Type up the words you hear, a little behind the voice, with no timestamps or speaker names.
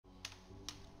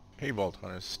Hey Vault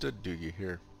Hunters, Stood Doogie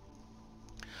here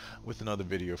with another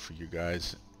video for you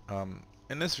guys.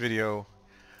 In this video,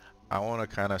 I want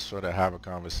to kind of sort of have a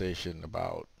conversation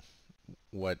about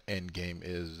what endgame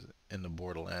is in the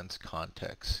Borderlands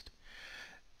context.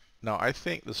 Now, I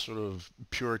think the sort of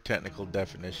pure technical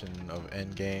definition of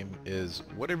endgame is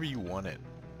whatever you want it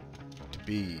to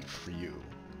be for you.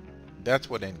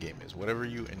 That's what endgame is. Whatever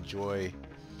you enjoy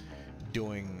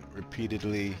doing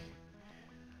repeatedly,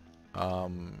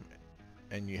 um,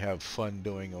 and you have fun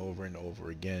doing over and over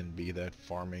again, be that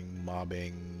farming,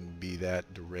 mobbing, be that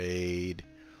the raid,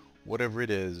 whatever it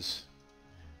is,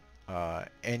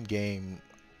 endgame,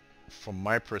 from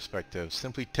my perspective,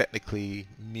 simply technically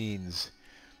means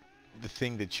the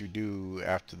thing that you do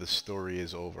after the story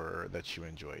is over that you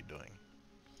enjoy doing.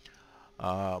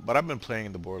 But I've been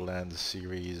playing the Borderlands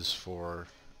series for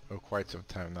quite some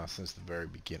time now, since the very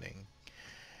beginning.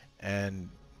 And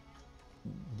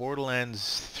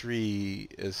Borderlands 3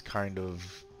 is kind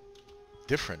of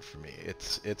different for me.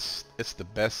 It's the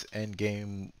best end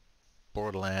game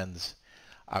Borderlands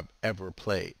I've ever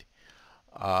played.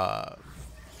 Uh,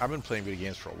 I've been playing video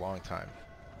games for a long time,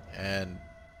 and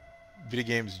video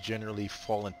games generally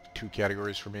fall into two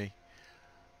categories for me.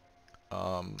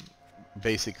 Um,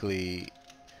 Basically,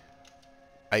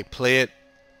 I play it.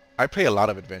 I play a lot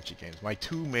of adventure games. My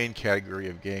two main category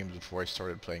of games before I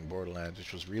started playing Borderlands,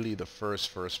 which was really the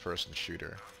first-person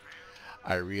shooter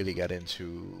I really got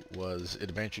into, was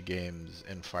adventure games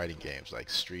and fighting games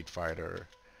like Street Fighter,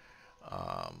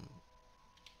 um,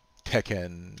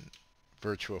 Tekken,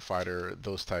 Virtua Fighter,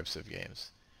 those types of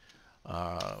games.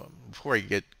 Before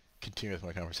I continue with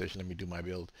my conversation, let me do my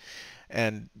build.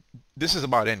 And this is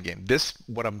about endgame.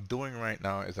 What I'm doing right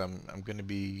now is I'm going to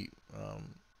be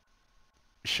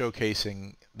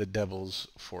showcasing the Devils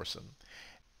Foursum.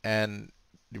 And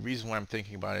the reason why I'm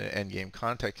thinking about it in endgame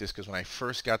context is because when I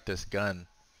first got this gun,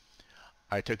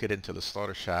 I took it into the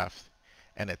slaughter shaft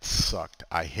and it sucked.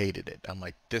 I hated it. I'm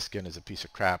like, this gun is a piece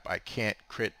of crap. I can't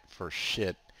crit for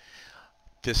shit.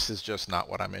 This is just not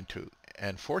what I'm into.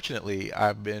 And fortunately,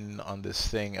 I've been on this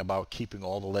thing about keeping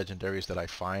all the legendaries that I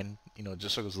find,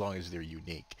 just as long as they're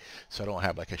unique. So I don't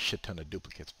have like a shit ton of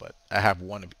duplicates, but I have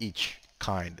one of each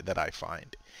kind that I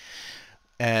find.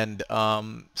 And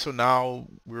so now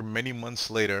we're many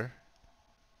months later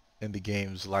in the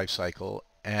game's life cycle,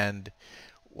 and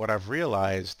what I've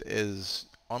realized is,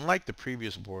 unlike the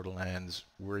previous Borderlands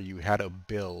where you had a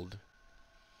build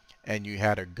and you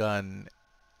had a gun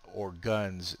or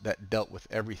guns that dealt with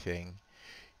everything,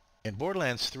 in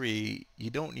Borderlands 3 you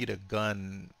don't need a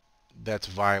gun that's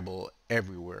viable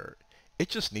everywhere. It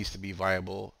just needs to be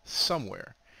viable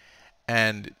somewhere.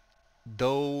 And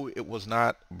though it was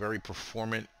not very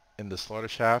performant in the Slaughter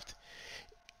Shaft,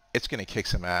 it's going to kick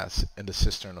some ass in the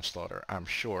Cistern of Slaughter, I'm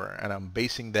sure. And I'm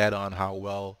basing that on how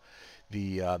well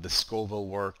the Scoville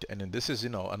worked. And then this is,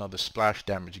 another splash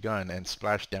damage gun, and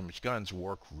splash damage guns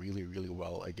work really, really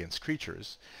well against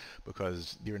creatures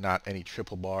because they're not any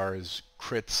triple bars.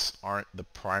 Crits aren't the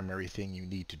primary thing you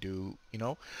need to do.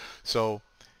 So,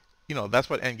 that's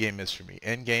what endgame is for me.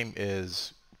 Endgame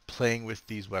is playing with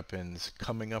these weapons,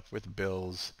 coming up with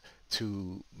builds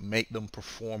to make them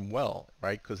perform well,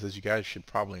 right? Because as you guys should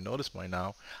probably notice by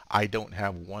now, I don't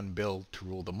have one build to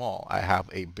rule them all. I have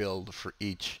a build for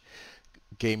each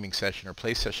gaming session or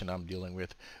play session I'm dealing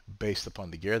with based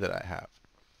upon the gear that I have.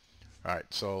 All right,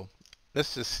 so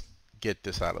let's just get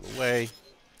this out of the way.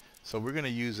 So we're going to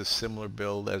use a similar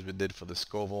build as we did for the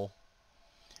Scoville.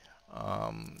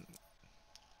 I'm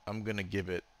going to give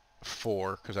it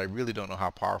 4 because I really don't know how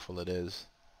powerful it is.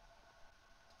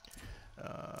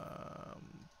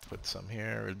 Put some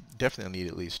here. Definitely need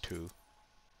at least 2.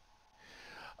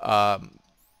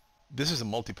 This is a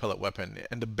multi-pellet weapon,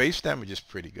 and the base damage is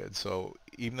pretty good. So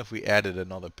even if we added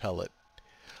another pellet,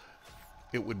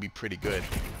 it would be pretty good.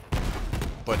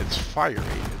 But its fire rate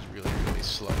is really, really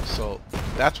slow. So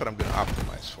that's what I'm going to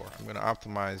optimize for. I'm going to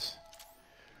optimize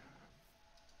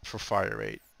for fire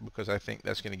rate because I think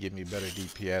that's going to give me better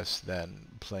DPS than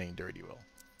playing dirty well.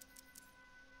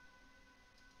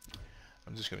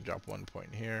 I'm just going to drop 1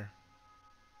 point here.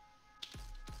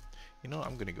 I'm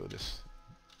going to go this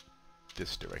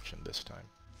direction this time,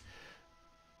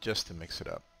 just to mix it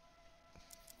up.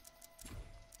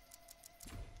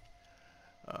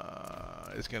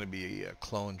 It's going to be a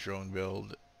clone drone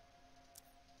build.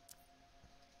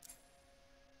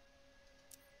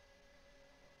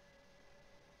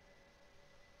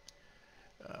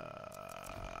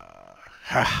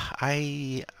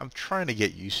 I'm trying to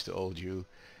get used to old you.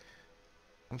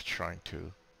 I'm trying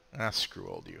to. Screw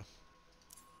old you.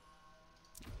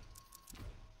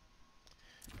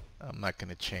 I'm not going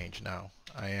to change now.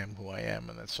 I am who I am,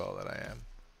 and that's all that I am.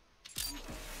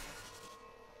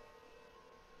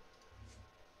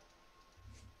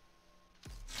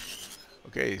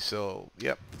 Okay, so,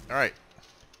 yep. Alright.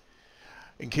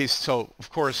 In case, so, of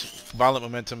course, violent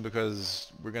momentum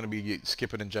because we're going to be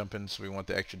skipping and jumping, so we want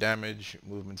the extra damage,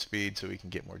 movement speed so we can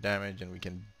get more damage, and we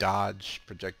can dodge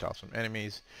projectiles from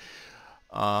enemies.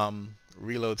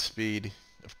 Reload speed,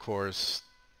 of course.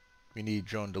 We need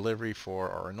drone delivery for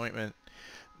our anointment.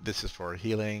 This is for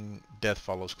healing. Death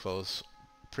follows close,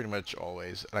 pretty much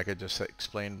always. Like I just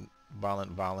explained,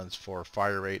 violence for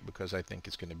fire rate because I think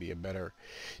it's going to be a better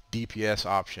DPS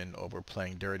option over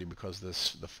playing dirty because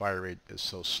the fire rate is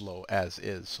so slow as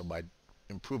is. So by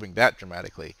improving that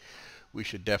dramatically, we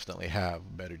should definitely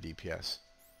have better DPS.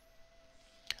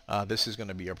 This is going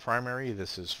to be a primary.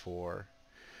 This is for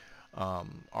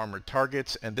armored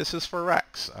targets, and this is for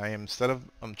racks. I'm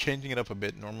changing it up a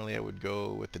bit. Normally I would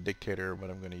go with the dictator, but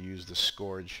I'm going to use the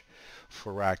scourge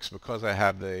for racks because I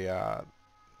have the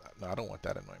no, I don't want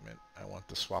that anointment. I want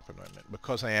the swap anointment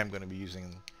because I am going to be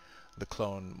using the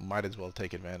clone. Might as well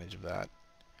take advantage of that.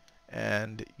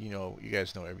 And you know, you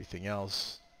guys know everything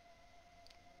else.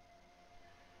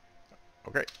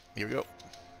 Okay, here we go.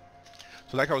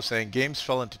 So like I was saying, games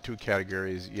fell into two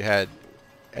categories. You had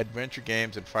adventure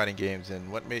games and fighting games,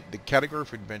 and what made the category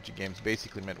for adventure games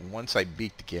basically meant once I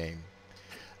beat the game,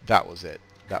 that was it.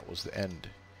 That was the end.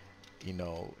 You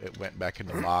know, it went back in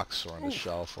the box or on the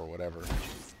shelf or whatever.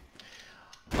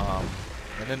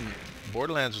 And then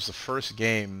Borderlands was the first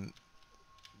game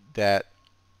that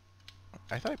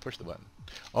I thought I pushed the button.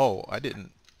 Oh, I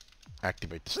didn't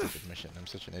activate the stupid mission. I'm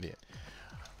such an idiot.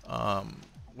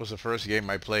 Was the first game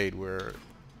I played where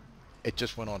it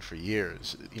just went on for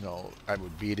years. You know, I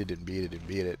would beat it and beat it and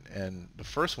beat it. And the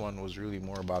first one was really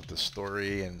more about the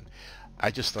story, and I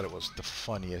just thought it was the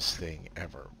funniest thing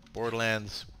ever.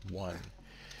 Borderlands 1.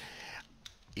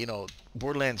 You know,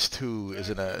 Borderlands 2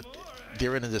 is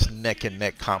they're in this neck and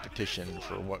neck competition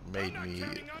for what made me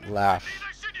laugh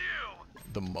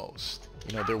the most.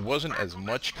 You know, there wasn't as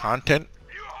much content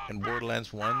in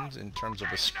Borderlands 1 in terms of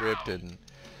a script and,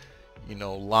 you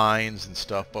know, lines and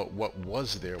stuff, but what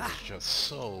was there was just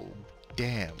so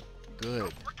damn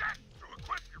good.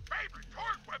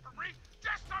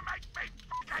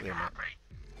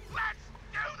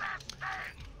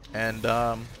 And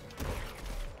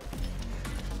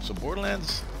so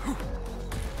Borderlands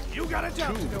 2,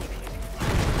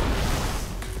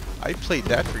 I played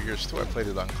that for years too. I played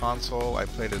it on console, I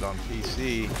played it on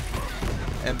PC,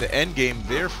 and the end game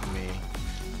there for me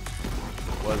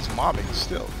was mobbing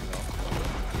still. You know,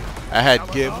 I had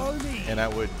Gib, and I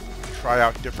would try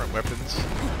out different weapons.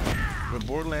 With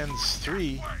Borderlands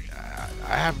 3,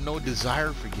 I have no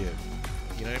desire for Gib.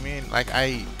 You know what I mean? Like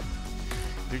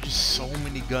there's just so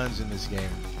many guns in this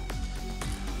game.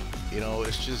 You know,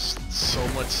 it's just so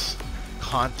much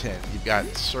content. You've got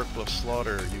Circle of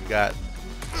Slaughter, you've got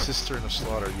Cistern of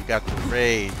Slaughter, you got the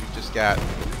raid, you just got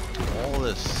all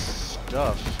this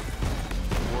stuff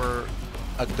where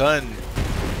a gun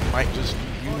might just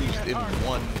be used in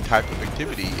one type of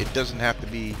activity. It doesn't have to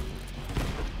be,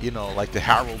 you know, like the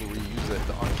Herald where you use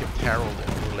the unkempt Herald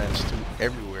in Borderlands 2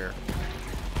 everywhere.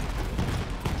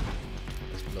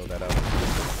 Let's blow that up.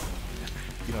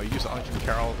 You know, you use the unkempt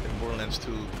Herald in Borderlands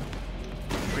 2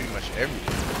 pretty much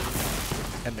everywhere.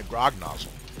 And the grog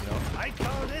nozzle, you know,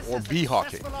 or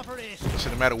bee-hawking.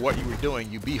 So no matter what you were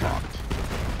doing, you bee-hawked.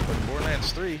 But in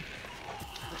Borderlands 3, you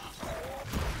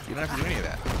don't have to do any of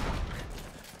that.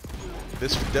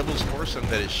 This Devils Foursum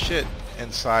that is shit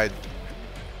inside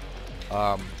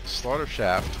Slaughter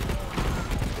Shaft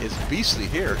is beastly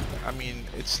here. I mean,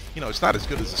 it's, you know, it's not as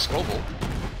good as the Scoble,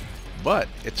 but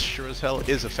it sure as hell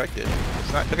is effective.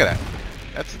 It's not. Look at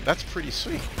that. That's pretty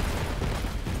sweet.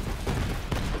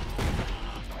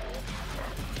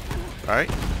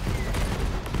 Alright?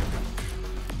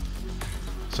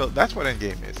 So that's what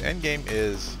endgame is. Endgame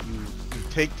is you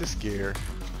take this gear.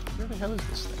 Where the hell is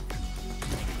this thing?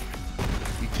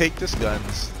 You take this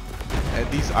guns and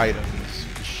these items,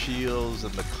 the shields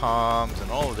and the comms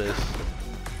and all of this,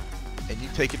 and you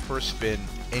take it for a spin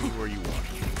anywhere you want.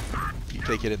 You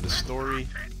take it in the story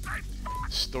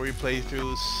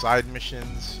playthroughs, side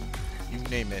missions, you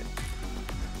name it.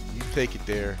 You take it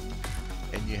there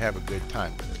and you have a good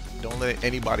time with it. Don't let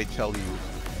anybody tell you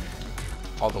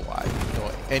otherwise. You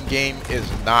know, endgame is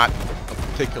not a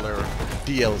particular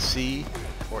DLC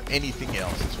or anything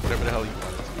else. It's whatever the hell you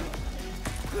want it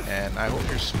to be. And I hope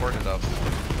you're smart enough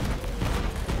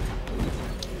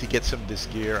to get some of this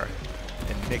gear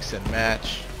and mix and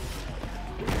match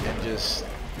and just,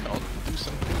 you know, do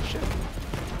some cool shit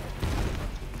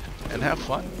and have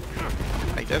fun.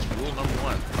 I Like, that's rule number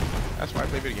one. That's why I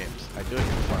play video games. I do it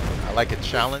for fun. I like a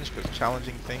challenge because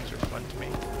challenging things are fun to me.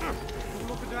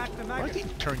 Why don't you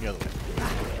turn the other way?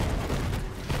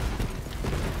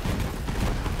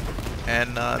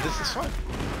 And this is fun.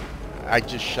 I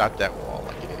just shot that wall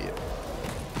like an idiot.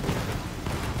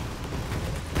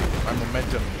 My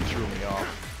momentum threw me off.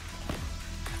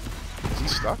 Is he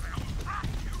stuck?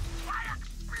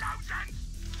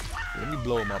 Let me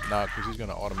blow him up now because he's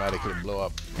going to automatically blow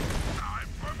up.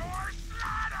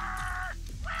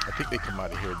 I think they come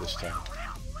out of here this time.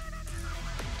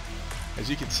 As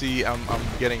you can see, I'm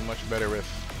getting much better with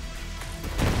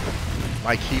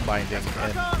my key binding and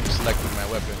selecting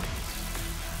my weapon.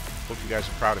 Hope you guys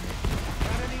are proud of me.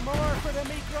 Got any more for the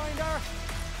meat grinder?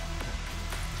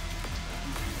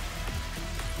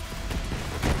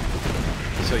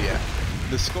 So yeah,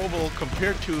 the Scoville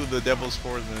compared to the Devils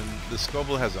Foursum, the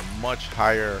Scoville has a much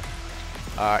higher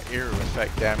area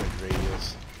effect damage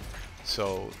radius.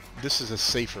 So this is a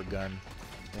safer gun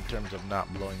in terms of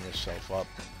not blowing yourself up.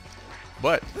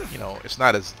 But, you know, it's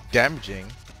not as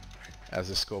damaging as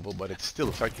the Scoville, but it's still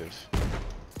effective.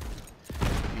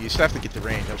 You just have to get the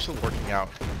range. I'm still working out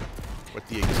what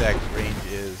the exact range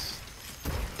is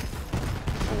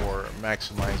for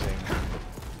maximizing,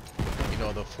 you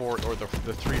know, the 4 or the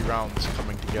 3 rounds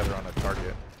coming together on a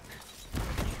target.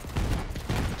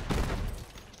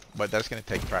 But that's going to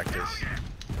take practice.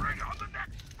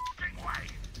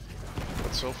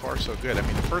 But so far so good. I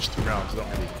mean, the first 2 rounds don't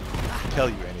really tell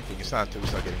you anything. It's not until we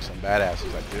start getting some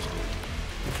badasses like this dude.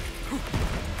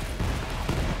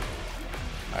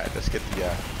 Alright, let's get the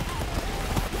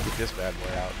get this bad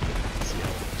boy out. Let's see how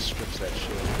it strips that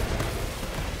shield.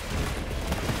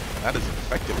 Not as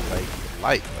effective as like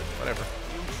light, but whatever.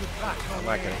 I'm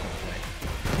not gonna complain.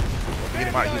 Get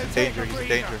him out, he's in danger, he's in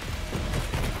danger.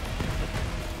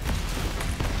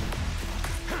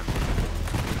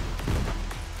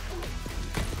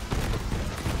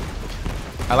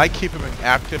 I like keeping him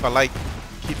active. I like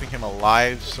keeping him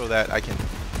alive so that I can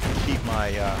keep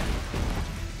my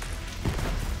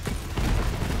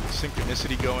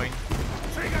synchronicity going.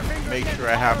 Make sure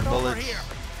I have bullets.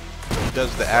 He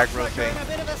does the aggro thing.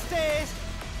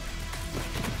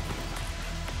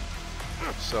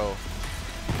 So,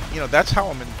 you know, that's how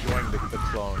I'm enjoying the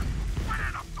clone.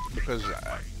 Because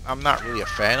I'm not really a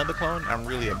fan of the clone. I'm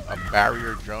really a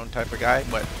barrier drone type of guy.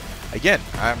 But again,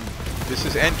 this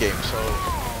is endgame, so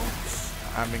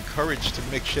I'm encouraged to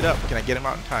mix shit up. Can I get him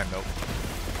out in time? Nope.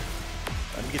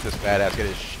 Let me get this badass, get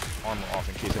his armor off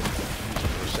in case I need to use it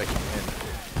for a second, and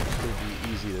it would be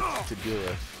easy to deal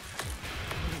with.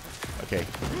 Okay.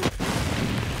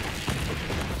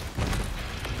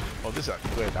 Oh, this is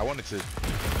good. I wanted to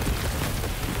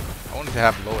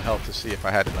have low health to see if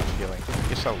I had enough healing. I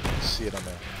guess I'll see it on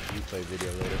the replay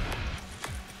video later.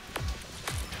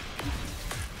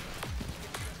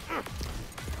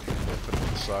 Put it in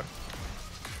the sock.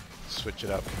 Switch it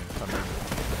up and come in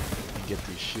and get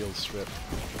these shields stripped.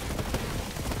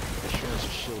 As soon as the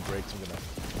shield breaks, I'm gonna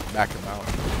back him out.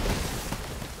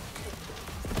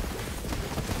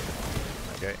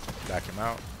 Okay, back him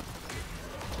out.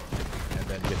 And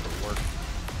then get to work.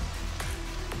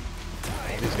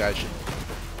 Oh, these guys should...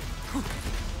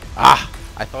 Ah!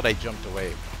 I thought I jumped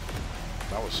away.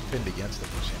 I was pinned against him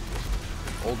for some reason.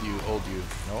 Old you.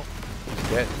 No, he's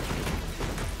dead.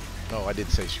 No, I did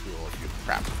say screw old you.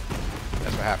 Crap.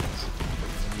 That's what happens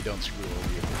when you don't screw old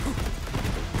you.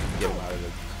 Get him out of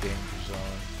the danger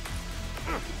zone.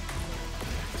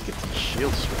 Let's get these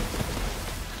shields stripped.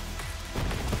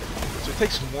 So it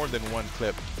takes more than one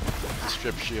clip to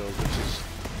strip shields, which is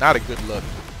not a good look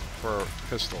for a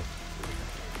pistol.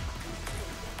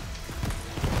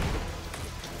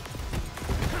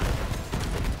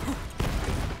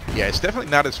 Yeah, it's definitely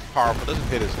not as powerful. It doesn't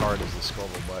hit as hard as the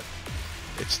Scoville, but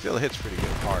it still hits pretty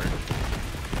good hard.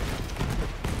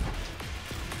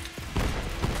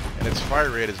 And its fire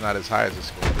rate is not as high as the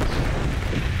Scoville.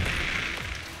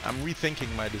 I'm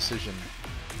rethinking my decision.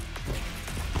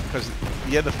 Because,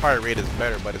 yeah, the fire rate is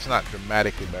better, but it's not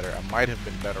dramatically better. I might have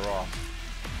been better off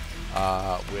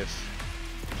with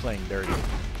playing dirty.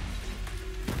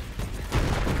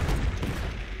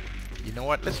 You know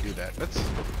what? Let's do that. Let's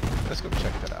go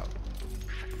check that out.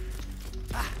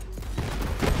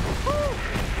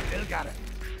 Bill got it.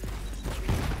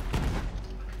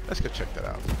 Let's go check that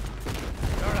out.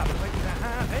 You're up quick as a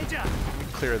half, ain't ya? We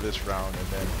clear this round and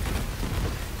then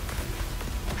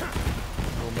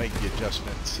we'll make the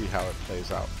adjustment and see how it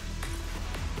plays out.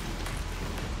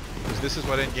 Because this is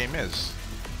what endgame is.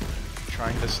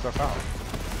 Trying this stuff out.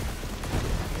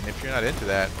 And if you're not into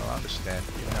that, well, I understand.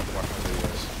 You don't have to watch my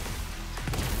videos.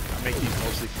 I make these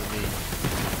mostly for me.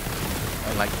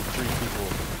 and like the 3 people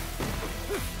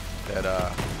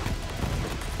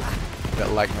that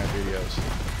like my videos.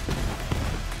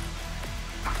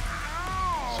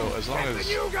 So as long as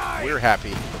we're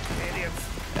happy,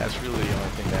 that's really the only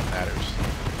thing that matters.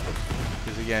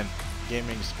 Because again,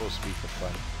 gaming is supposed to be for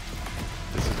fun.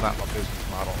 This is not my business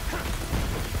model.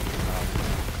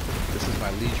 This is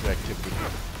my leisure activity.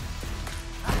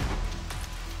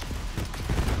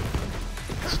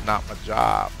 It's not my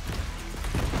job.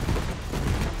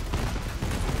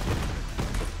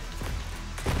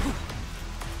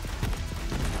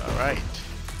 Alright.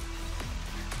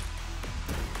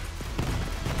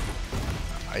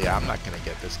 Yeah, I'm not gonna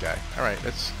get this guy. Alright,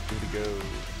 let's give it a go.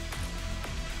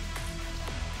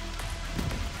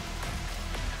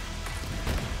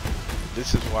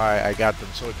 This is why I got them,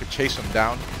 so I could chase them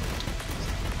down.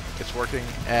 It's working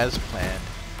as planned.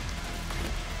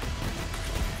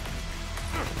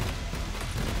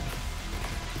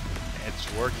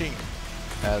 It's working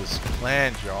as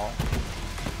planned, y'all.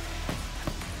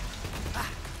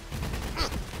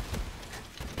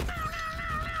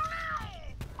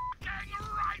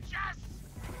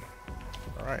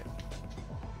 Alright.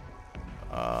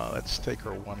 Let's take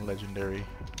our 1 legendary.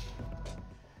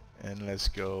 And let's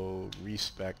go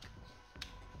respec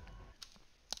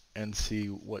and see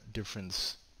what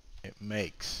difference it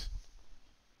makes.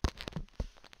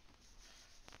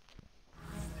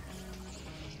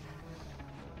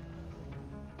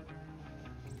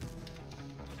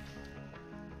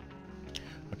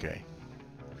 Okay.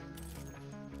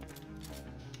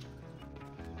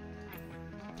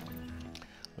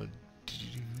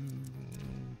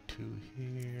 Two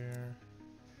here.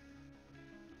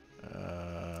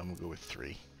 I'm gonna go with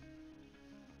 3.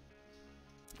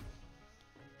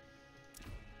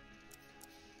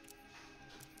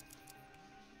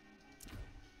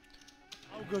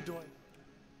 How good do I?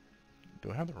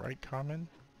 Do I have the right common?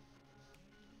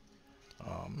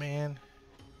 Oh man.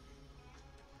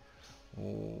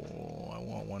 Oh, I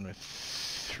want one with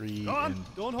 3 and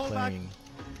don't hold playing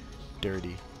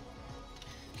dirty.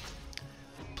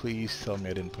 Please tell me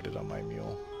I didn't put it on my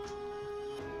mule.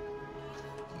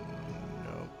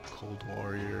 No, Cold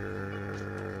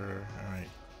Warrior. Alright.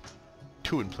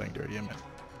 2 and playing dirty, I meant.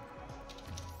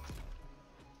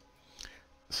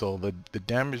 So the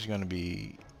damage is going to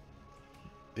be,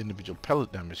 individual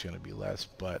pellet damage is going to be less,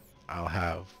 but I'll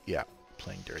have, yeah,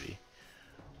 playing dirty.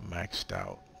 Maxed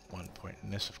out 1 point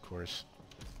in this, of course.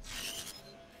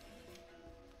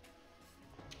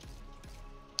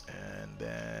 And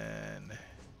then...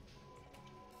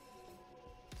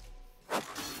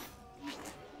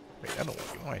 Wait, I don't know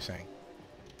what am I saying?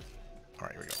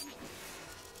 Alright, here we go.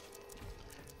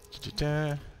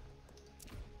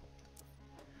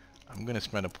 I'm gonna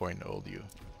spend a point in old you.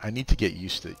 I need to get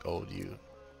used to old you.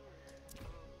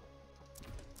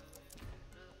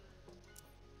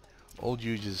 Old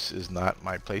you just is not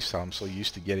my playstyle. I'm so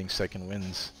used to getting second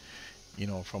wins, you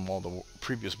know, from all the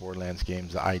previous Borderlands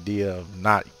games. The idea of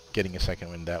not getting a second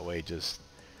win that way just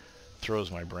throws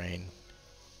my brain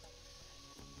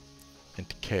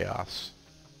into chaos.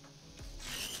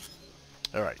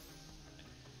 Alright.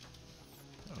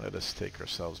 Let us take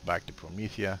ourselves back to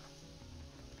Promethea.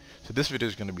 So this video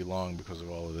is going to be long because of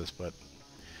all of this, but,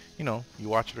 you know, you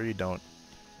watch it or you don't.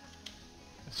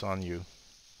 It's on you.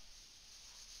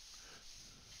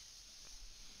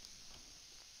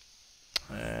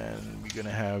 And we're going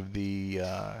to have the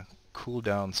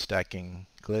cooldown stacking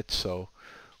glitch, so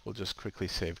we'll just quickly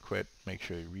save quit, make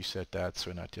sure you reset that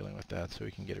so we're not dealing with that, so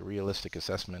we can get a realistic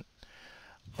assessment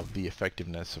of the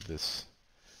effectiveness of this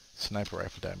sniper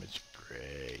rifle damage.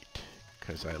 Great,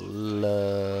 because I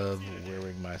love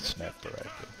wearing my sniper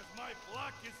rifle.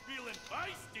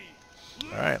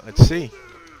 Alright, let's see.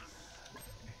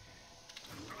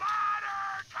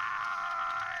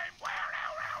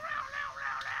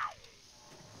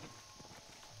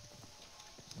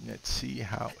 Let's see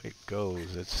how it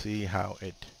goes. Let's see how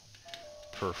it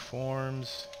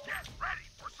performs. Get ready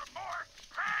for some more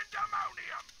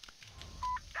pandemonium.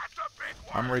 That's a big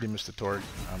word. I'm ready, Mr. Torg.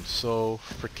 I'm so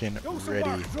freaking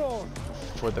ready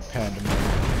for the pandemonium.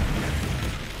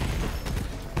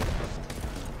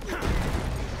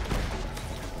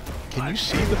 Can you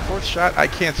see the 4th shot? I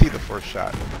can't see the 4th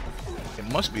shot. It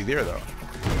must be there though.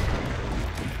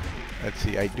 Let's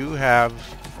see. I do have...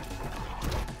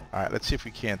 Alright, let's see if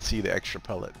we can't see the extra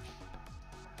pellet.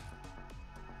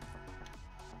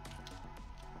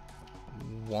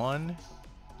 1,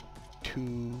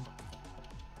 2,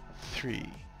 3.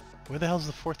 Where the hell's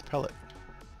the 4th pellet?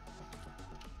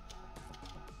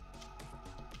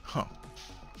 Huh.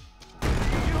 You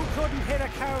couldn't hit a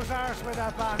cow's arse with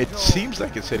that bad It seems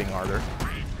like it's hitting harder.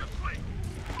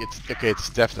 It's okay. It's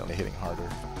definitely hitting harder.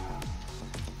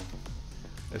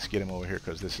 Let's get him over here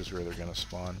because this is where they're gonna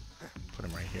spawn. Put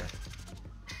him right here.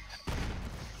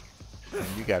 And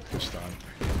you got pushed on.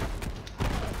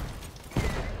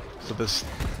 So this,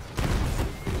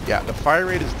 yeah, the fire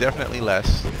rate is definitely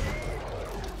less.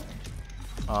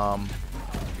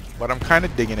 But I'm kind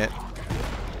of digging it.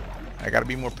 I gotta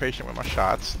be more patient with my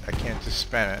shots. I can't just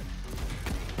spam it.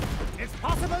 It's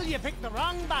possible you picked the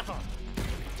wrong battle.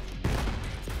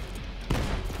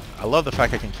 I love the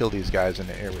fact I can kill these guys in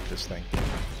the air with this thing.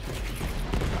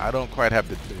 I don't quite have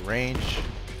the range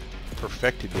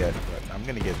perfected yet, but I'm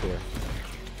gonna get there.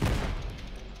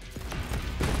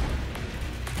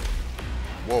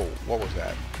 Whoa, what was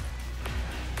that?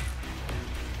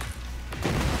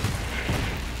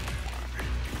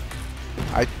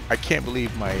 I can't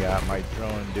believe my my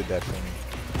drone did that for me.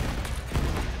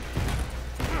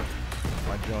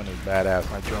 My drone is badass.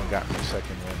 My drone got me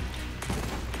second win.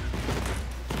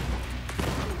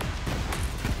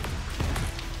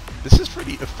 This is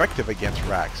pretty effective against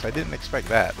racks. I didn't expect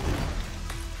that.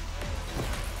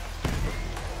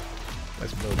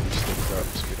 Let's build these things up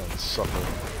so we don't suffer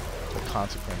the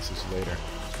consequences later.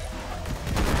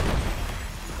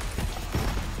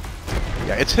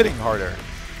 Yeah, it's hitting harder.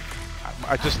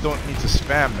 I just don't need to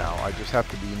spam now. I just have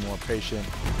to be more patient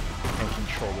and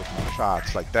control with my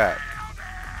shots like that.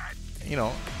 You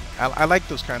know, I like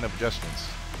those kind of adjustments.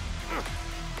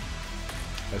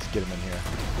 Let's get him in here.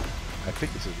 I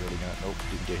think this is really gonna... Nope,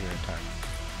 didn't get here in time.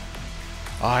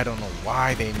 Oh, I don't know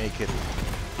why they make it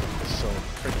so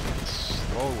freaking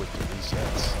slow with the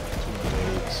resets between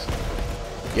waves.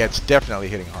 Yeah, it's definitely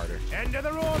hitting harder. End of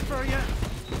the road for you.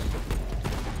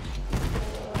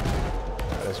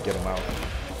 Let's get him out.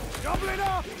 Double it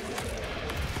up.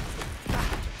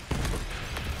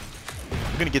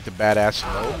 I'm gonna get the badass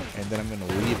low, and then I'm gonna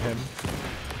leave him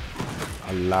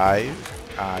alive.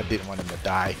 I didn't want him to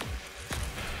die.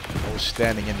 I was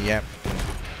standing in the amp.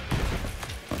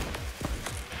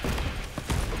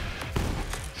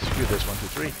 Screw this, 1, 2,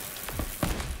 3.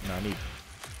 Now I need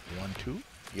 1, 2.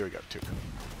 Here we go, 2.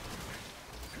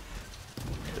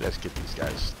 Let's get these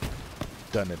guys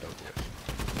done and over with.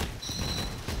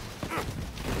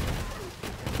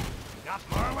 Got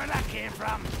more where that came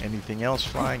from. Anything else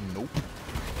flying? Nope.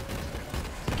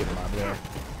 Get him out of there.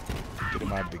 Get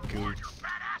him out of the goo.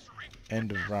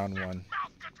 End of round 1.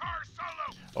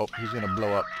 Oh, he's gonna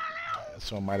blow up.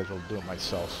 So I might as well do it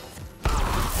myself.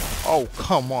 Oh,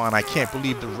 come on. I can't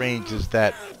believe the range is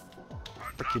that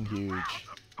freaking huge.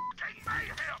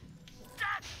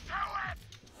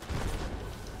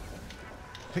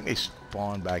 I think they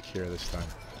spawn back here this time.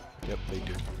 Yep, they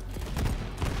do.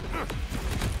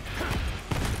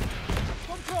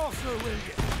 Come closer, will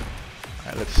you?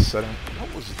 Alright, let's set him.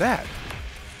 What was that?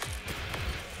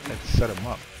 Let's set him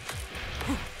up.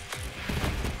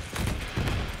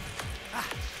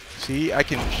 See, I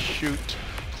can shoot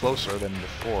closer than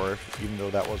before, even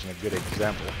though that wasn't a good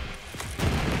example.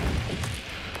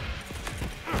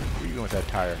 Where are you going with that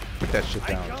tire? Put that shit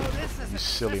down. You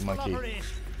silly monkey.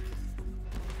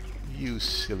 You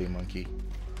silly monkey.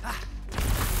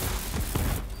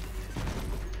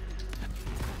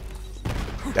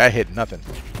 That hit nothing.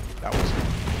 That was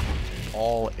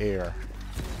all air.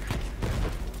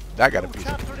 That got a piece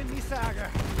of it.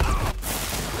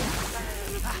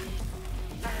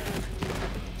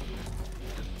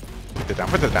 Put it down,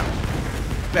 put it down.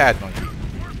 Bad monkey.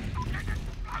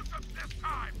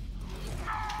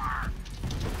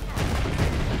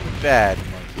 Bad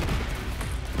monkey.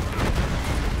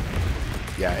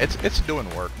 Yeah, it's doing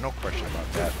work, no question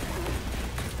about that.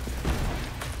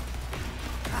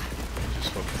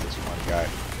 Just focus this one guy.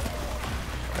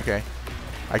 Okay.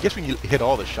 I guess when you hit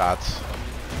all the shots,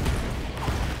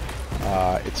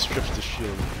 it strips the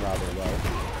shield rather well.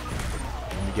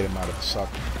 Let me get him out of the suck.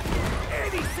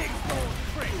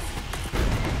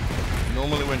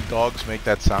 Normally when dogs make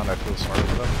that sound, I feel sorry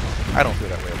for them. I don't feel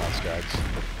that way about skags.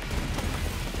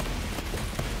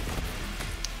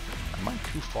 Am I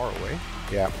too far away?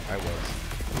 Yeah, I was.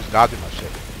 I was dodging my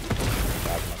shit.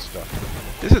 Dodging my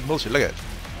stuff. This is mostly, look at it.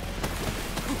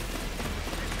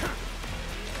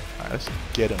 Alright, let's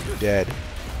get him dead.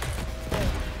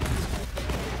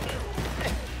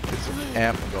 Get some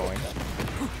amp going.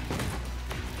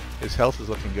 His health is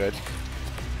looking good.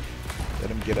 Let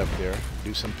him get up there.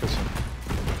 Do some pissing.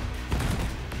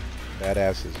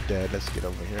 Badass is dead. Let's get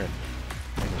over here and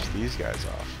finish these guys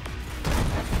off.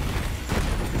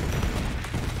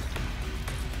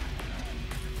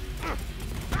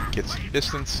 Get some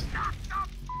distance.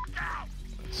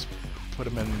 Let's put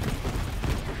him in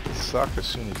the suck as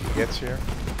soon as he gets here.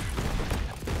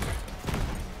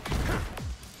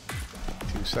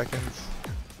 2 seconds.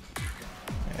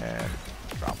 And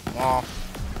drop them off.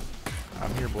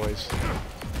 I'm here, boys.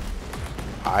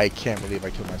 I can't believe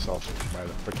I killed myself by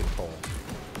the freaking pole.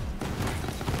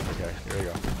 Okay, here we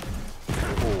go.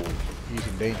 Oh, he's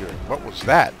in danger. What was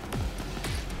that?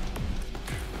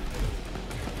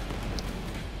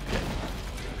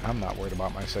 I'm not worried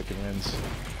about my second wins.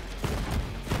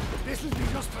 This will be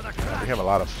just for the crack. We have a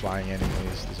lot of flying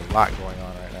enemies. There's a lot going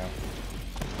on right now.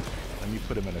 Let me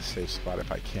put him in a safe spot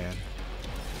if I can.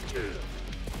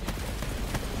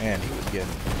 Man, he was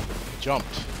getting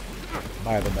jumped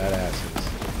by the badasses.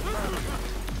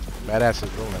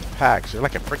 Badasses roll in packs. They're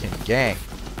like a freaking gang.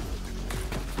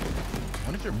 I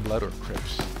wonder if they're blood or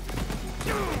crips.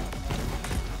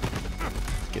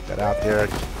 Get that out there. I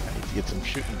need to get some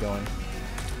shooting going.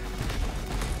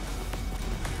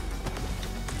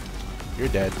 You're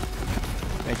dead.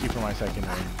 Thank you for my second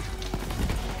win.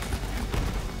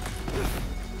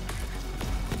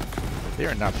 They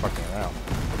are not fucking around.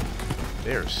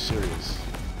 They are serious.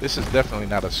 This is definitely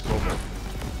not a Scoville.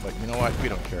 But you know what? We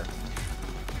don't care.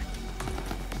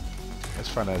 Let's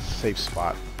find a safe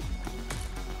spot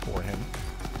for him.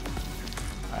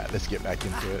 Alright, let's get back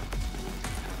into it.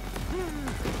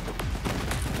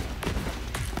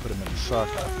 Put him in the suck.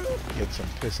 Get some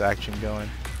piss action going.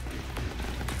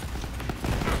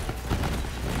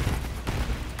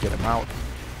 Get him out.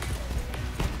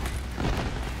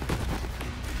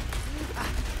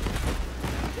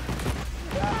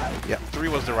 Yeah, 3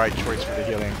 was the right choice for the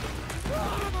healing.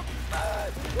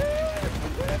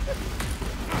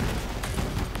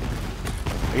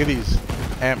 Look at these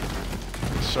amp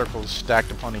circles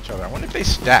stacked upon each other. I wonder if they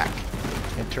stack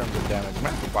in terms of damage. I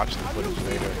might have to watch the footage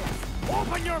later.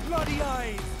 Open your bloody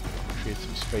eyes! Create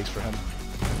some space for him.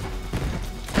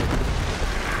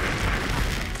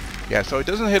 Yeah, so it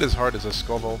doesn't hit as hard as a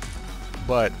Scoville,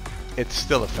 but it's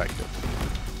still effective.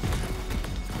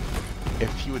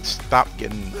 If he would stop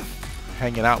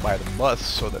hanging out by the bus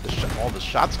so that all the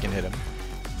shots can hit him.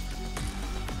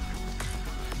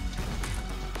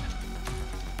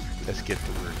 Let's get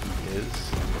to where he is,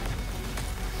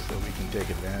 so we can take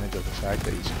advantage of the fact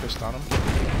that he's pissed on him.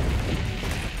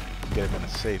 Get him in a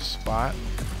safe spot.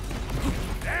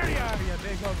 There you are, you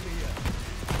big ugly you.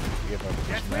 Give him a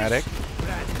prismatic.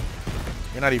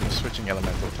 We're not even switching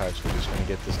elemental types. We're just going to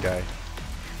get this guy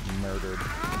murdered.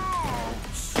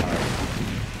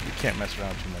 You can't mess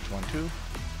around too much. 1, 2.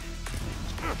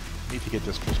 Need to get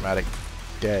this prismatic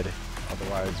dead.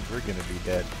 Otherwise, we're going to be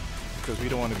dead. Because we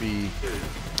don't want to be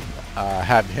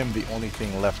have him the only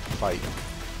thing left to fight.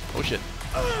 Oh shit.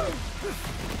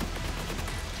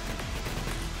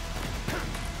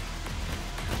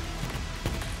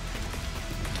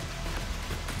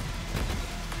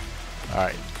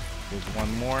 Alright. There's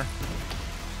one more.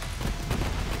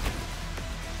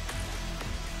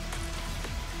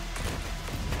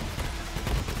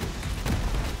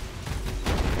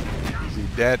 Is he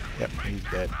dead? Yep, he's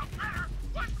dead.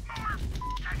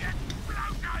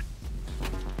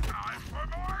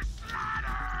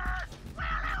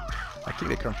 I think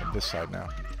they come from this side now.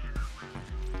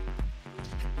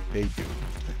 They do.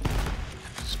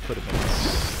 Just put him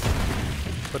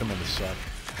in the sun.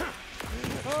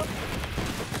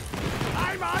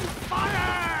 I'm on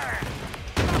fire!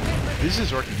 This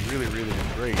is working really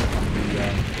great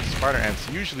on the spider ants.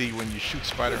 Usually when you shoot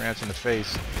spider ants in the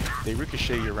face, they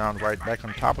ricochet you around right back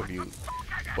on top of you.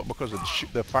 But because of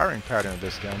the firing pattern of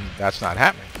this gun, that's not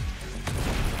happening.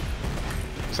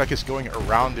 It's like it's going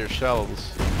around their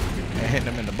shells and hitting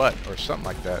them in the butt or something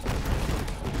like that.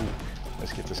 Ooh,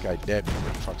 let's get this guy dead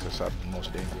before he fucks us up. The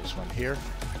most dangerous one here.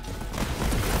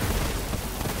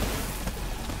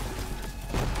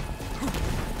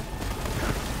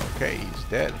 Okay, he's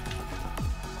dead.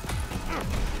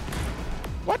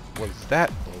 What was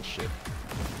that bullshit?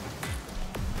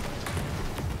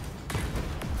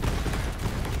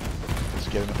 Let's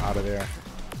get him out of there.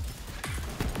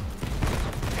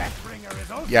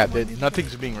 Yeah,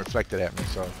 nothing's being reflected at me,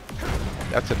 so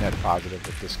that's a net positive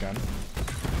with this gun.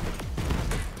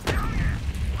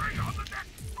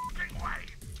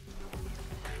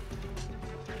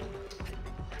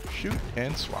 Shoot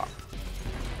and swap.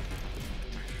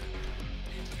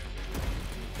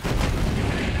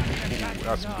 Ooh,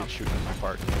 that's some good shooting on my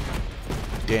part.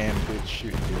 Damn good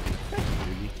shooting, dude. Thank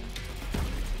you,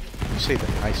 Doogie. You say the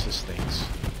nicest things.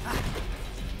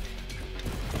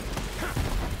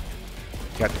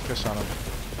 Got the piss on him.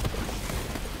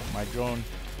 My drone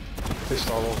pissed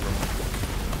all over him.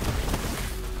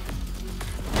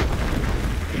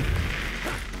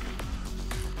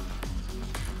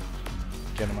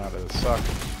 Get him out of the suck.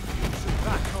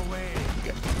 Back away.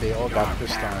 They all got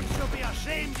pissed on. You'll be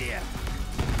ashamed here.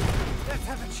 Let's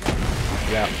have a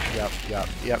chat.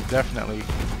 Yep, definitely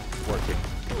working.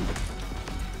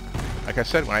 Like I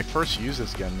said, when I first used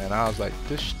this gun, man, I was like,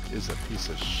 this is a piece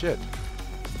of shit.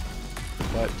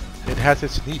 But it has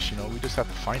its niche, you know, we just have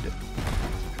to find it.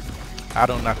 I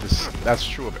don't know if that's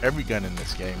true of every gun in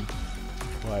this game,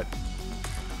 but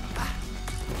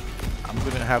I'm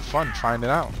gonna have fun finding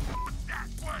out.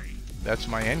 That's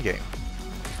my end game.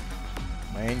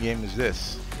 My end game is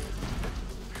this.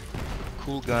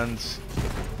 Cool guns,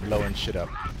 blowing shit up.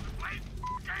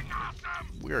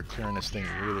 We are clearing this thing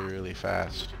really, really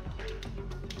fast.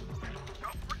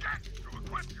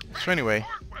 So anyway,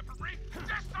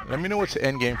 let me know what's the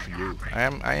end game for you.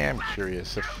 I am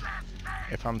curious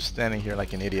if I'm standing here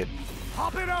like an idiot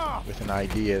with an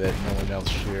idea that no one else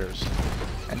shares.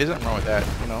 And there's nothing wrong with that,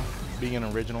 you know, being an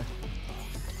original.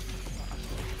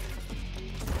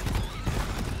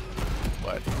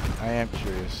 But I am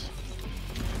curious.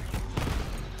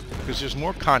 Because there's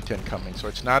more content coming, so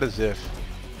it's not as if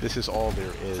this is all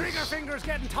there is. Trigger fingers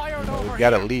getting tired, you know, over we've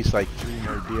got here. at least like 3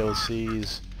 more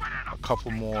DLCs, a couple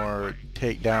more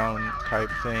takedown type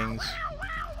things.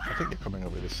 I think they're coming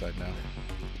over this side now.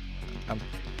 I'm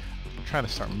trying to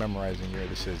start memorizing where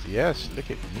this is. Yes,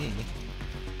 look at me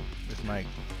with my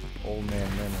old man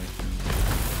memory.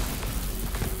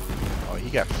 Oh,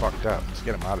 he got fucked up. Let's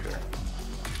get him out of there.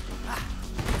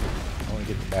 I want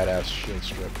to get the badass shield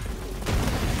strip.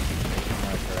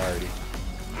 My priority.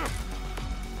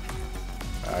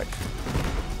 Alright.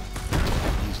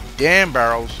 These damn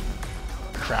barrels.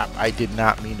 Crap, I did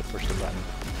not mean to push the button.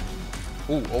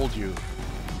 Ooh, old you.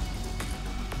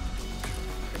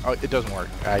 Oh, it doesn't work.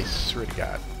 I swear to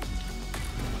God.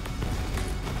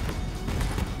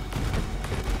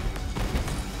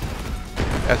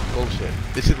 That's bullshit.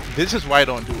 This is why I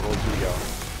don't do old you, y'all.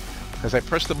 Because I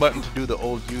pressed the button to do the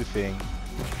old you thing,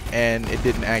 and it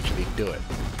didn't actually do it.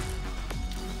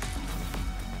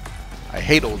 I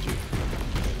hate old you.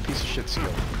 Piece of shit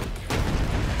seal.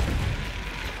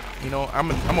 You know,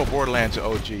 I'm a Borderlands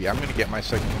OG. I'm gonna get my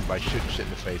second one by shooting shit in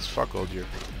the face. Fuck old you.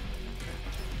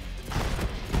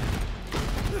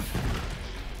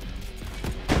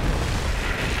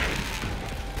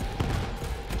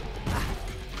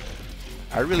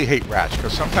 I really hate rats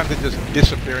because sometimes they just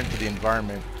disappear into the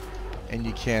environment and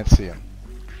you can't see them.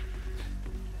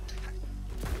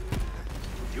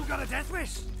 You got a death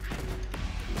wish?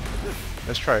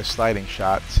 Let's try a sliding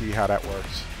shot, see how that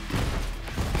works.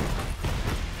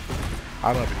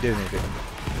 I don't know if it did anything.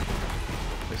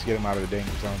 Let's get him out of the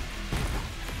danger zone.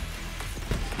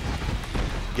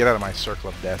 Get out of my circle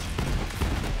of death.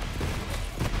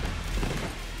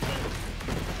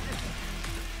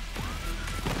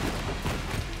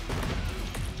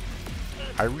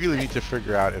 I really need to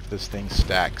figure out if this thing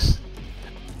stacks,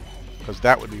 because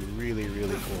that would be really,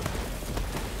 really cool.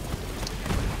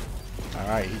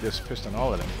 Alright, he just pissed on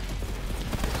all of them.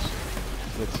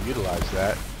 Let's utilize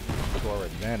that to our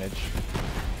advantage.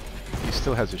 He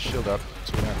still has his shield up,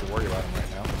 so we don't have to worry about him right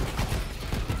now.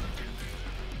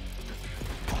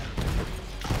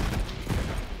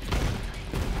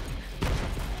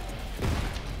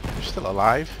 You're still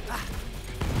alive? I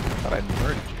thought I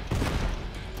murdered you.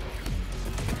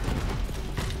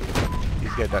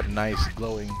 He's got that nice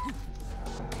glowing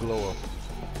glow of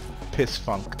piss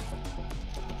funk.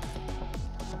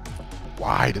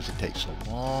 Why does it take so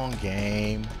long,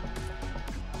 game?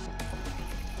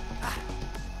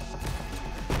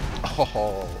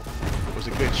 Oh, it was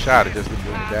a good shot. It just didn't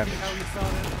do any damage.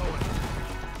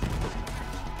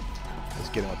 Let's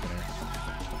get him up in there.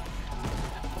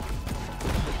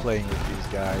 Playing with these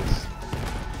guys.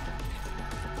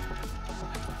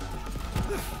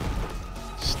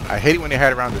 I hate it when they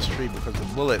hide around this tree because the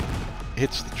bullet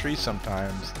hits the tree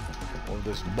sometimes, or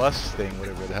this bus thing,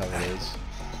 whatever the hell it is.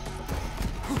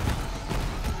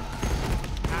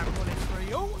 I'm bullets for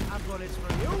you. I'm bullets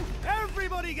for you.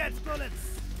 Everybody gets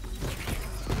bullets.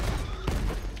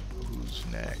 Who's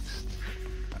next?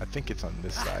 I think it's on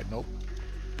this side. Nope.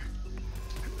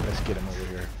 Let's get him over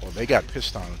here. Well, they got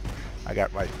pissed on. I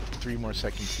got like 3 more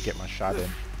seconds to get my shot in.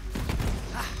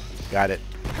 Got it.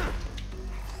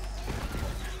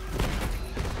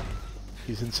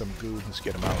 He's in some goo. Let's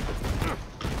get him out.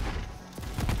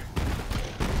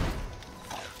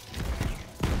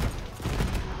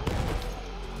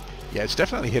 Yeah, it's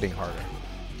definitely hitting harder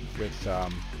with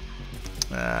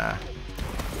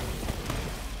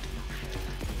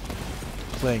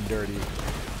playing dirty.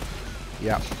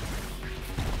 Yeah.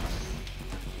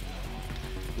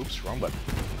 Oops, wrong button.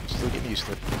 I'm still getting used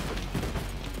to it.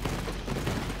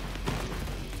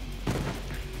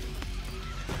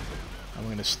 I'm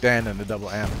going to stand in the double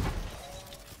amp.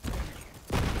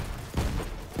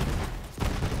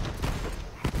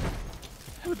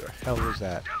 Who the hell was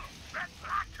that?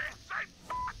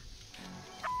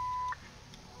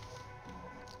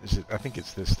 Is it? I think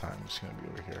it's this time. It's gonna be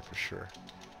over here for sure.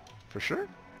 For sure?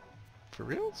 For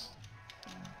reals?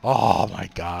 Oh my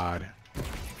god.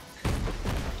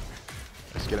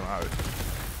 Let's get him out.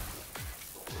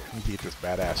 We need to get this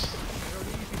badass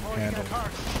handle.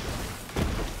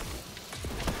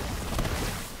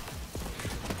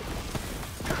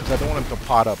 Because I don't want him to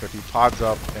pod up. If he pods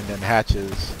up and then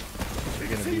hatches, you're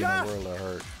gonna be in a world of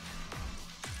hurt.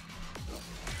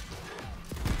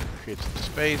 Create some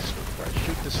space before I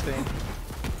shoot this thing.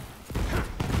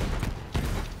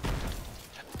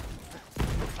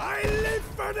 I live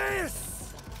for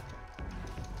this!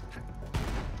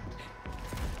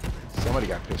 Somebody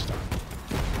got pissed off.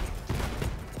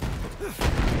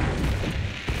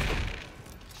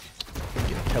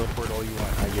 You can teleport all you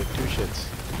want. I get 2 shits.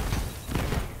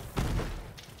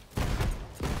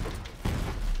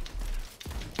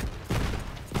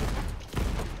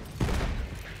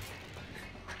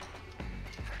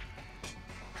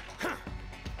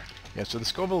 Yeah, so the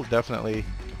Scoville definitely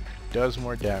does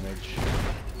more damage,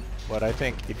 but I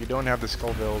think if you don't have the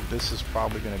Scoville, this is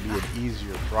probably going to be an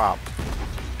easier drop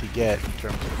to get in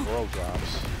terms of world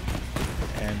drops.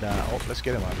 And oh, let's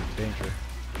get him out of danger.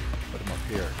 Put him up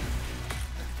here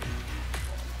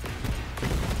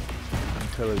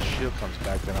until his shield comes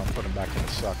back. Then I'll put him back in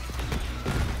the suck.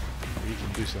 You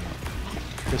can do some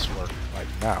this work like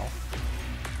now.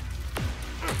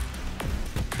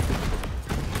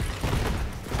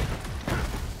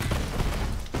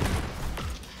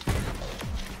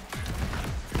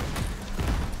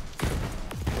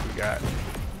 Got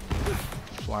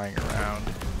flying around.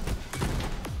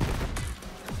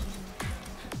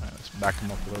 Alright, let's back him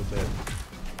up a little bit.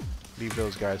 Leave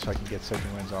those guys so I can get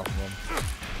second wins off of them.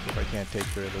 See if I can't take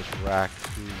care of this rack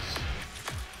who's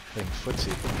playing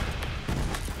footsie.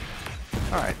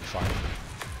 Alright, fine.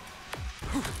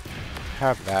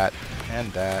 Have that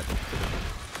and that.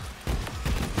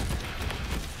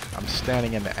 I'm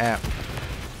standing in the amp.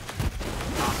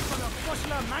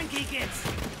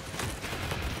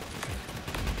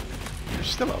 You're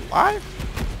still alive?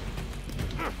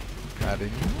 Not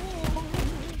anymore.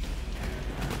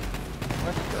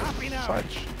 What the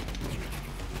fudge?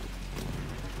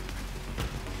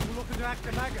 Looking to act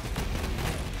the maggot.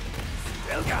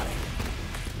 Still got it.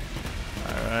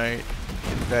 Alright.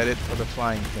 Is that it for the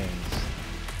flying things?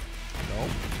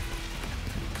 Nope.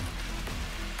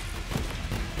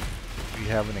 We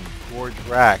have an engorged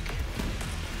rack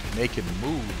making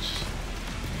moves,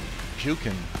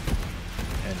 juking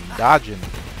and dodging.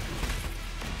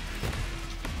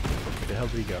 Where the hell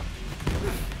did he go?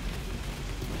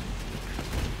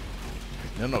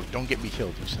 No, no, don't get me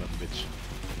killed, you son of a bitch.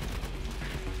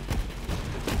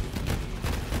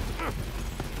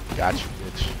 Got you,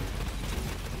 bitch.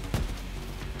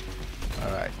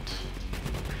 Alright.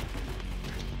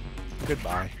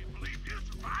 Goodbye.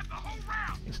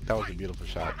 That was a beautiful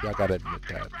shot. Y'all gotta admit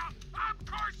that.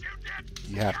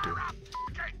 You have to.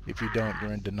 If you don't,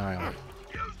 you're in denial.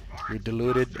 You're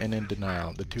deluded and in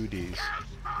denial. The 2 Ds.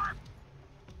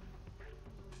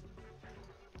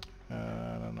 I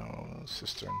don't know.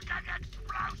 Cistern.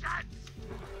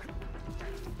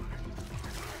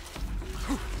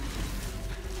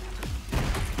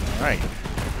 Alright.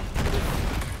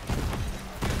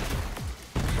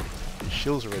 His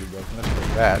shield's already broken. Let's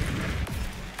break that.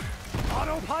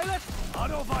 Autopilot,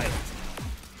 auto-violet.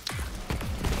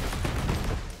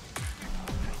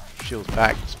 Shield's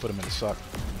back. Let's put him in the suck.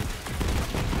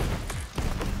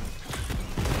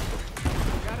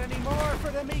 Got any more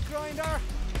for the meat grinder?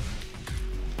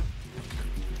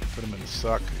 Put him in the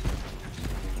suck.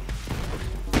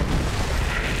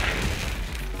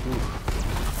 Ooh.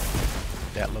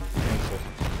 That looked painful.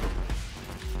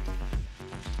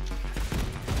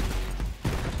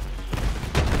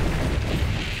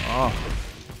 Oh.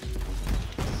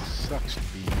 Sucks to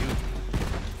be you.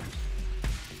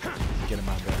 Get him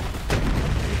out there.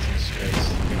 Get some space.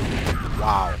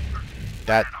 Wow.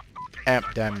 That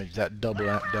amp damage, that double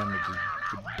amp damage is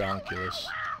ridiculous.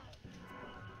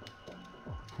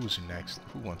 Who's next?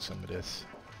 Who wants some of this?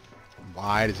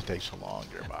 Why does it take so long?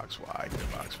 Gearbox, why?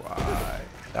 Gearbox, why?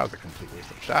 That was a complete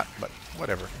waste of a shot, but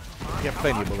whatever. We have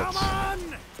plenty of bullets.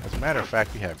 As a matter of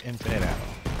fact, we have infinite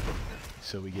ammo.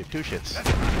 So we get 2 shits.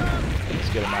 Let's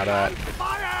get him out of that.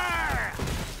 Fire!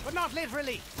 But not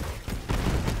literally.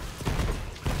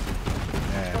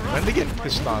 And when they get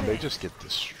pissed on, they just get Same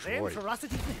destroyed.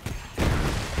 ferocity.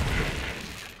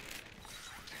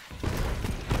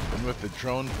 And with the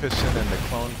drone pissing and the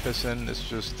clone pissing, it's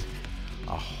just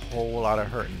a whole lot of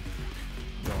hurting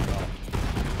going on.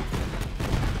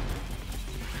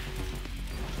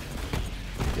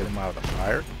 Get him out of the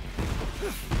fire.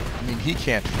 I mean, he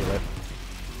can't feel it.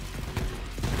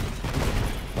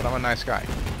 But I'm a nice guy.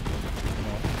 You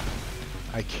know,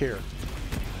 I care.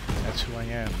 That's who I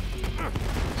am.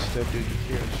 Instead, dude, who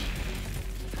cares?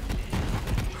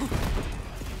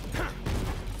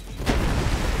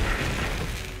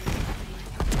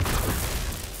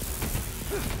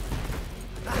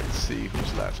 Let's see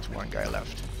who's left. One guy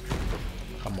left.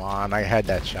 Come on, I had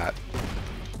that shot.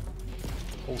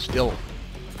 Hold still.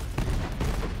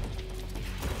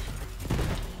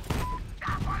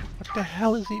 What the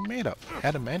hell is he made of?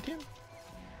 Adamantium?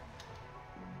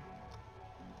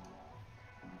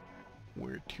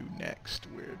 Where to next?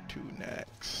 Where to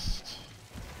next?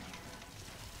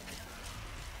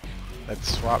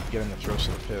 Let's swap, get in the throes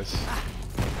of the piss.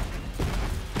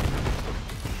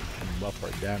 And buff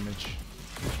our damage.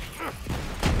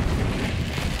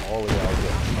 All of y'all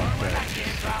get fucked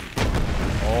up.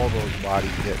 All those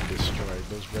bodies getting destroyed.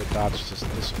 Those red dots just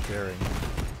disappearing.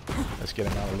 Let's get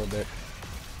him out a little bit.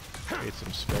 Create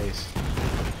some space.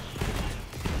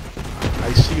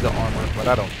 I see the armor, but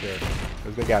I don't care.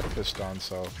 Because they got pissed on,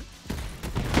 so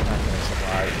I'm not going to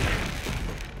survive.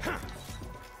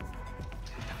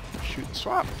 Shoot and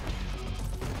swap.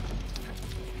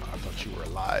 I thought you were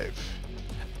alive.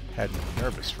 Had me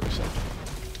nervous for a second.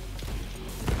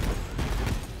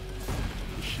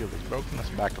 The shield is broken. Let's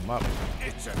back him up.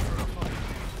 It's a fight.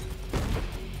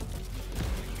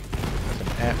 That's an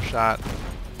amp shot.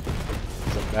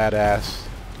 He's a badass.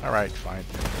 Alright, fine.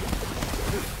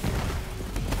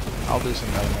 I'll do some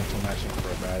elemental matching for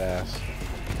a badass.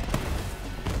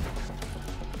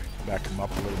 Back him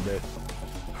up a little bit.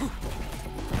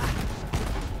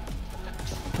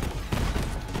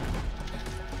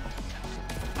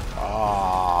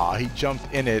 Ah, he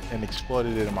jumped in it and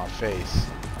exploded it in my face.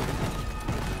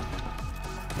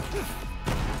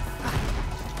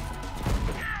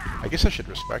 I guess I should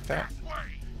respect that.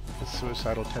 His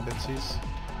suicidal tendencies.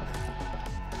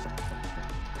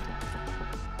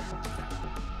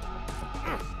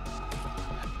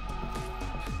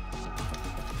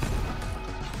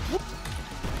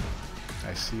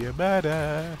 I see a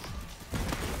badass.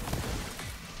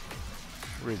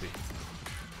 Where is he?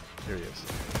 There he is.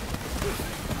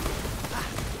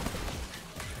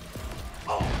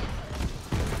 Oh.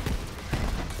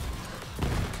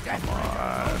 Come on.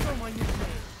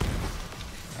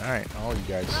 Alright, all you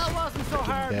guys. That wasn't so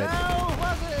hard dead. now,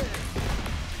 was it?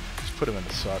 Just put him in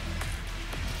the suck.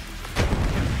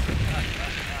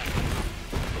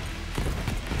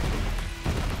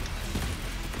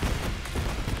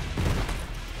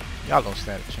 Y'all don't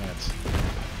stand a chance.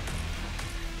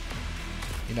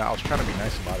 You know, I was trying to be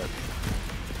nice about it.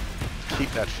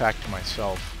 Keep that fact to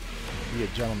myself. Be a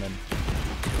gentleman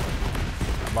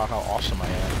about how awesome I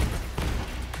am.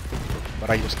 But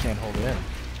I just can't hold it in.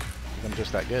 I'm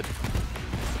just that good.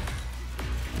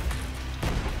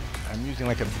 I'm using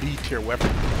like a B tier weapon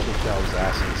to kick y'all's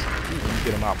asses. Ooh, let me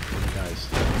get him out before he dies.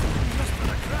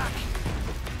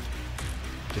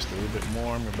 Just a little bit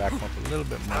more. I'm gonna back him up a little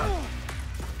bit more.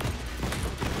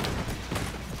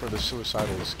 For the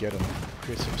suicidals, get them.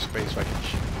 Create some space so I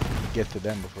can get to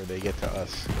them before they get to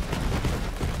us.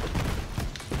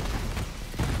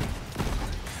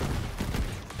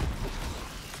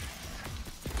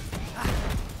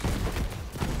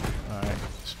 Alright.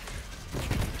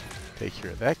 Take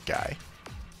care of that guy.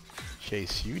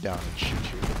 Chase you down and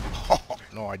shoot you. Oh,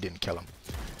 no, I didn't kill him.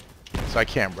 So I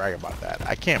can't brag about that.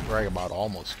 I can't brag about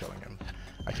almost killing him.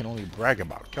 I can only brag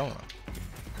about killing him.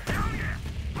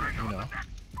 You know.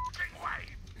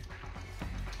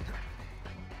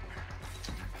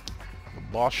 The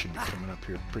boss should be coming up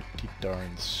here pretty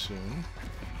darn soon.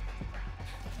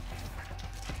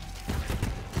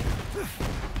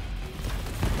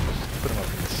 Put him up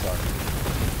in the sun.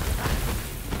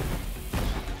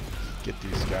 Get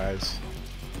these guys.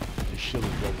 The shield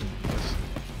is broken. Let's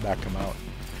back him out.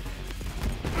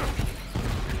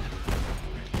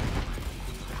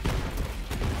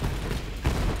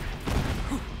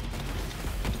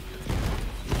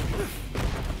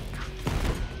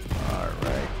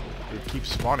 Keep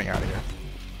spawning out of here.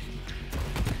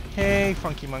 Hey,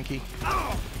 funky monkey.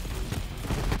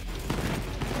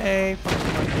 Hey,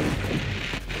 funky monkey.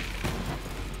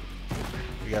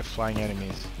 We got flying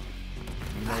enemies.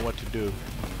 You know what to do.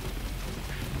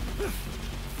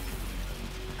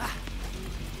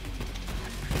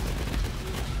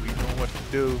 We know what to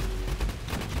do.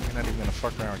 We're not even gonna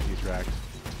fuck around with these racks.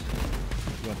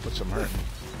 We're gonna put some hurt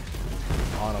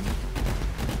on them.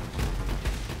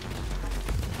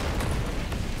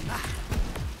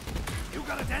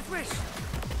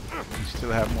 We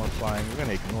still have more flying. We're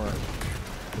gonna ignore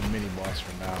the mini boss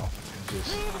for now and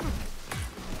just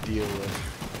deal with.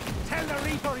 Tell the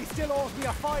Reaper he still owes me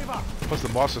a fiver. Plus the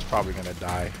boss is probably gonna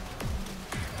die.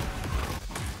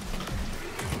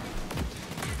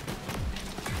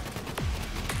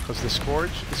 Because the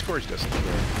Scourge doesn't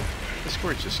care. The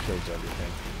Scourge just kills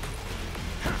everything.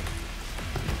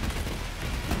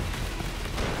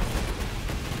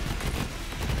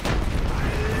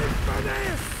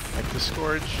 Like the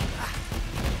Scourge,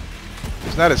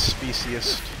 it's not as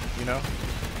speciest, you know?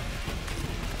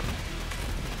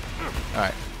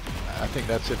 Alright, I think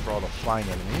that's it for all the flying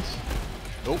enemies.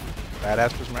 Nope,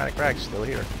 badass prismatic rag still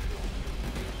here.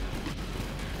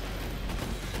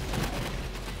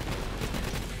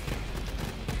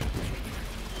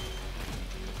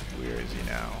 Where is he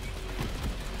now?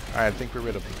 Alright, I think we're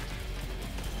rid of him.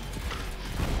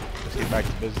 Let's get back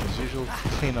to business as usual.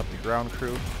 Clean up the ground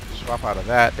crew. Swap out of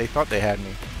that. They thought they had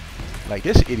me. Like,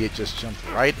 this idiot just jumped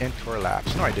right into our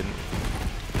laps. No, I didn't.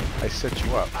 I set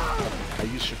you up. I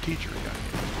used strategery on you.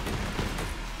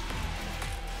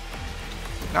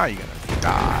 Now you're gonna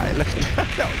die. Look at that.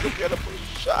 That was a beautiful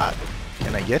shot.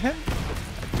 Can I get him?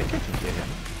 I think I can get him.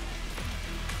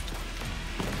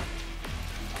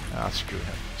 Ah, screw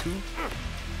him. 2.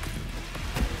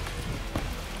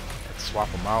 Let's swap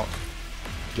him out.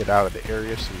 Get out of the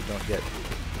area so we don't get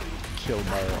killed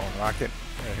by our own rocket.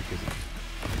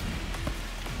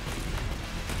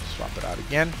 Swap it out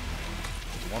again.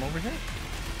 There's one over here.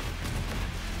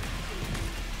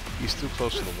 He's too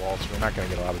close to the wall, so we're not going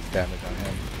to get a lot of damage on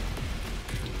him.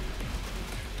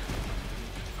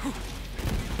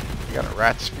 We got a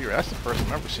rat spear. That's the first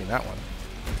time I've ever seen that one.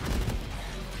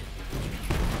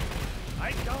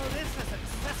 I call this a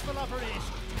successful operation.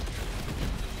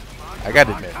 I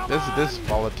gotta admit, this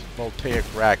voltaic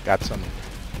rat got some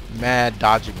mad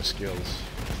dodging skills.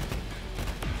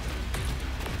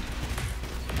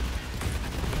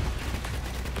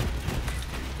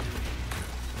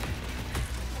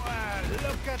 Wow,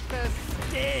 look at the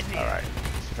state here. Alright,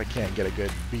 see if I can't get a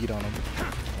good beat on him.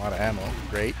 A lot of ammo,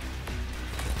 great.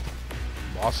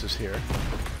 Boss is here.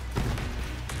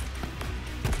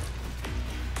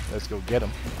 Let's go get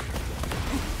him.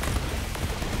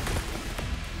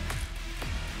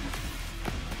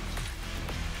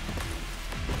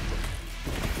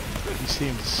 He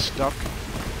seems stuck.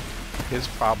 His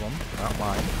problem, not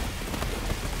mine.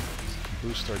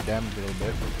 Boost our damage a little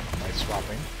bit by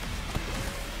swapping.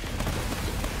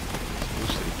 Let's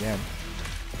boost it again.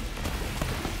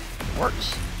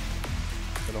 Works.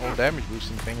 So the whole damage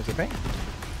boosting thing is a thing.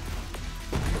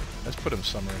 Let's put him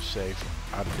somewhere safe,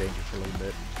 out of danger for a little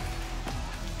bit.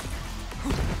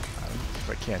 I don't know if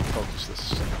I can't focus this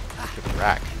stupid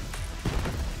rack.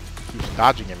 Keeps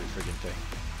dodging every friggin' thing.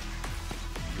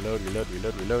 Reload, reload,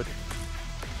 reload, reload.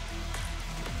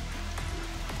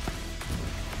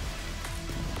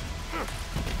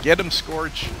 Get him,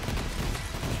 Scourge.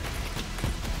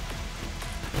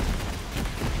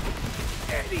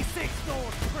 86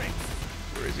 gold bricks.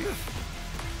 Where is he?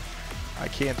 I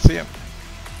can't see him.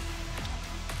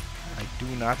 I do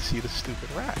not see the stupid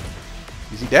rat.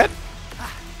 Is he dead?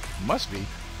 Must be.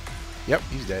 Yep,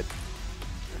 he's dead.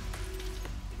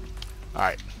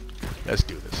 Alright, let's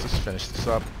do this. Let's finish this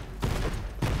up.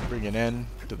 Bring an end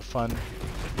to the fun.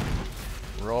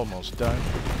 We're almost done.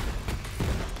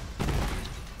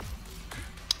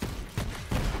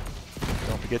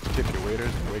 Don't forget to tip your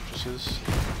waiters and waitresses.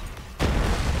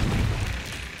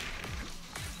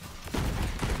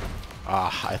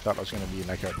 Ah, I thought it was going to be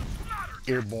like a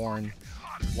airborne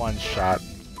one-shot.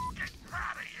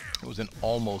 It was an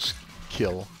almost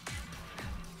kill.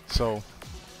 So,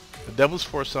 the Devils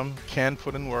Foursum can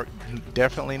put in work.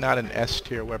 Definitely not an S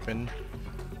tier weapon.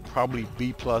 Probably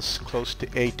B+, close to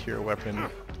A tier weapon.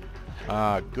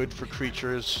 Good for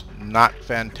creatures. Not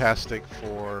fantastic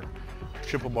for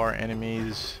triple bar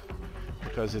enemies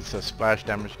because it's a splash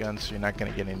damage gun, so you're not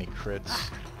going to get any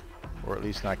crits, or at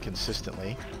least not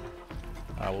consistently.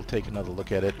 We'll take another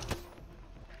look at it.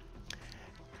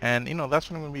 And you know, that's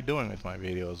what I'm going to be doing with my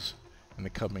videos in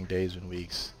the coming days and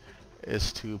weeks,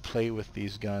 is to play with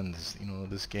these guns. You know,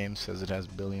 this game says it has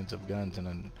billions of guns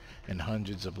and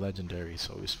hundreds of legendaries.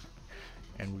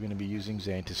 And we're going to be using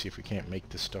Zane to see if we can't make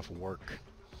this stuff work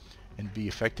and be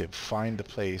effective. Find the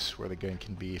place where the gun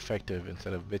can be effective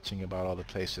instead of bitching about all the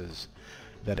places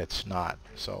that it's not.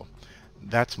 So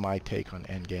that's my take on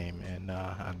endgame, and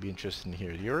I'd be interested to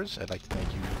hear yours. I'd like to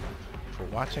thank you for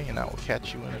watching, and I will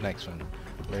catch you in the next one.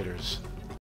 Laters.